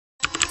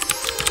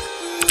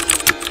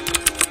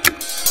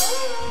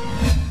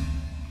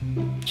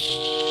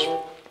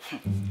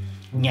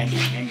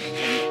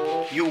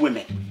You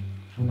women,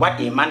 what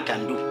a man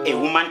can do, a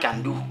woman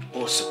can do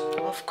also.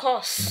 Of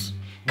course.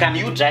 Can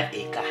you drive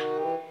a car?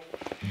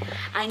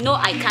 I know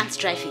I can't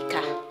drive a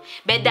car,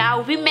 but there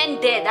are women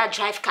there that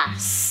drive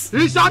cars.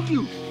 He shot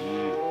you.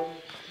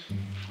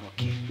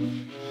 Okay.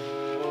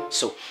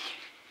 So,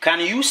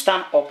 can you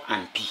stand up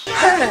and pee?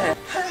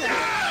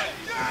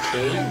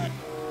 Okay.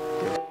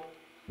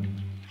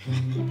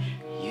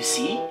 You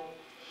see,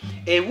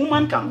 a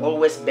woman can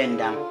always bend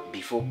down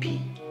before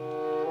peeing.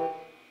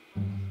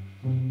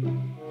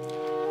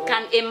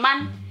 Can a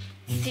man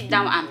sit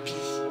down and pee?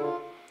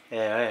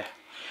 Yeah.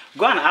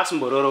 Go and ask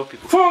Mbororo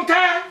people.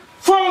 Funke!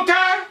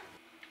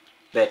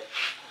 But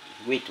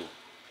wait,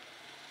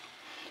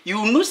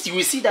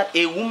 you see that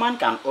a woman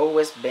can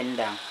always bend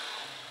down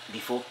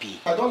before peeing.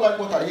 I don't like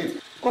what I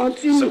hear.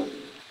 Continue. So,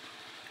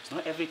 it's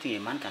not everything a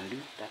man can do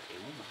that a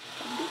woman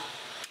can do.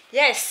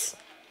 Yes.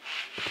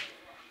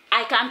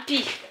 I can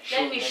pee.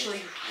 Let me show you.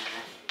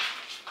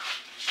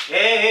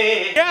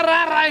 Hey. Get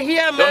right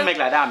here, man. Don't make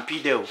like that and pee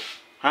there.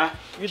 Huh?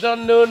 You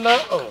don't know now,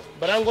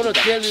 but I'm going to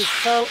tell you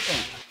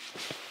something.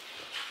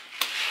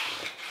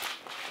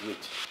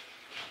 Wait.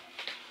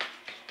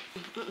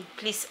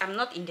 Please, I'm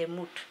not in the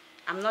mood.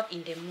 I'm not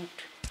in the mood.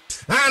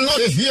 I know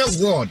the hear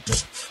word.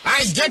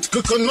 I get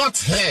coconut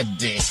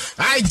head.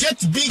 I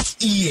get big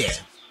ear.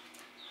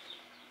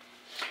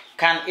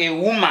 Can a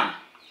woman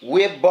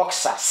wear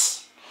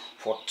boxers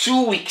for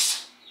 2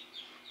 weeks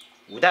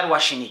without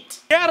washing it?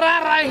 Get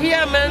right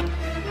here, man.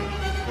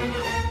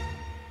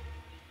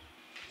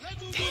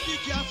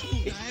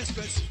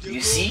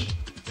 You see?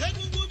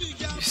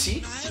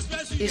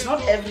 It's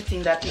not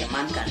everything that a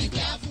man can do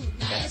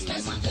that a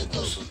woman can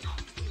also do.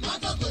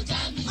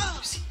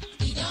 You see?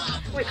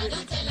 Wait.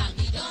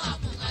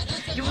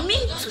 You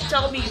mean to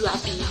tell me you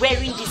have been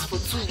wearing this for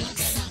 2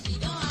 weeks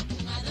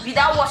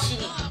without washing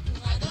it?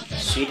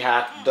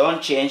 Sweetheart,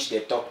 don't change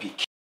the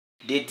topic.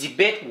 The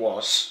debate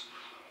was,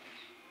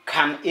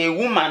 can a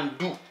woman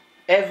do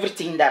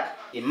everything that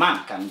a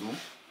man can do?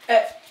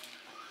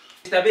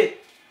 Mr. Babe.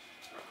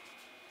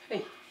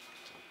 Hey.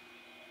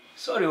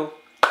 Sorry.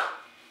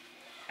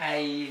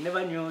 I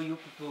never knew you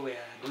people were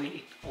doing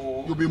it.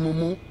 Oh. You be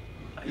mumu.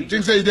 You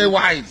think say they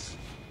wise.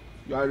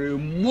 You are a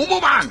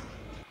mumu man.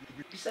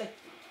 Decide.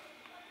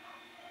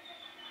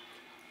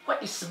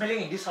 What is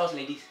smelling in this house,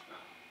 ladies?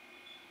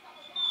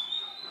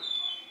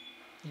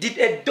 Did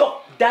a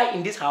dog die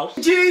in this house?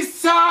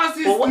 Jesus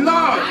is Lord.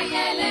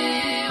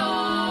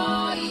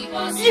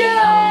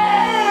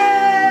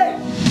 Yeah!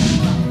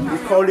 We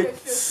call it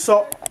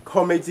So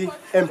Comedy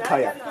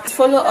Empire.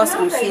 Follow us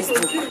on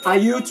Facebook.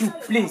 And you too,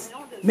 please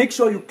make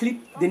sure you click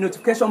the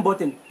notification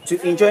button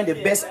To enjoy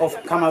the best of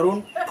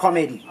Cameroon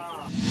comedy.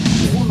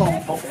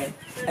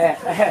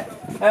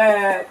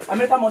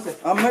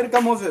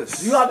 American Moses.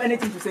 Do you have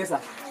anything to say, sir?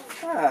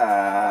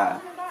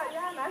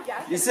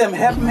 You say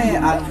help me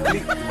and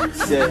click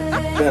the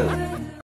bell.